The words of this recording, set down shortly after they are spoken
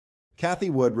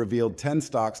Cathie Wood revealed 10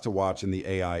 stocks to watch in the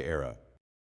AI era.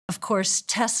 Of course,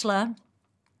 Tesla,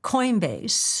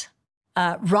 Coinbase,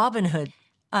 Robinhood.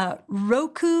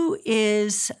 Roku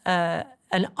is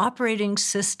an operating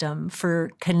system for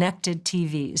connected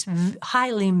TVs,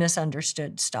 highly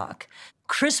misunderstood stock.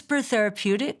 CRISPR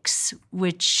Therapeutics,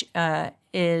 which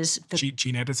is the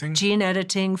gene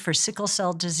editing for sickle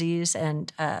cell disease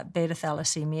and beta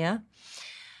thalassemia.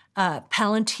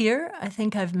 Palantir, I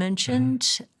think I've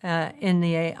mentioned, in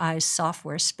the AI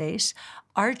software space.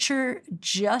 Archer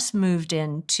just moved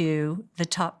into the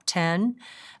top 10.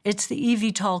 It's the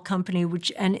eVTOL company,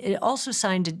 and it also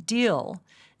signed a deal,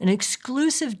 an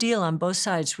exclusive deal on both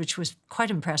sides, which was quite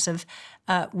impressive,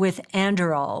 with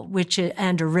Anduril,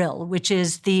 which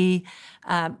is the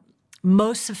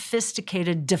most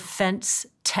sophisticated defense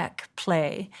tech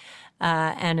play,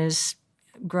 and is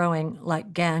growing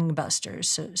like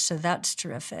gangbusters. So that's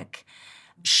terrific.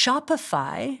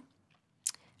 Shopify,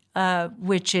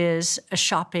 which is a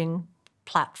shopping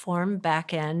platform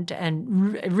back end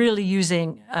and really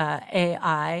using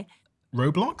AI.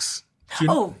 Roblox?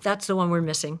 That's the one we're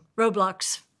missing.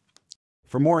 Roblox.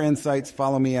 For more insights,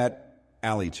 follow me at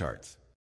Alley Charts.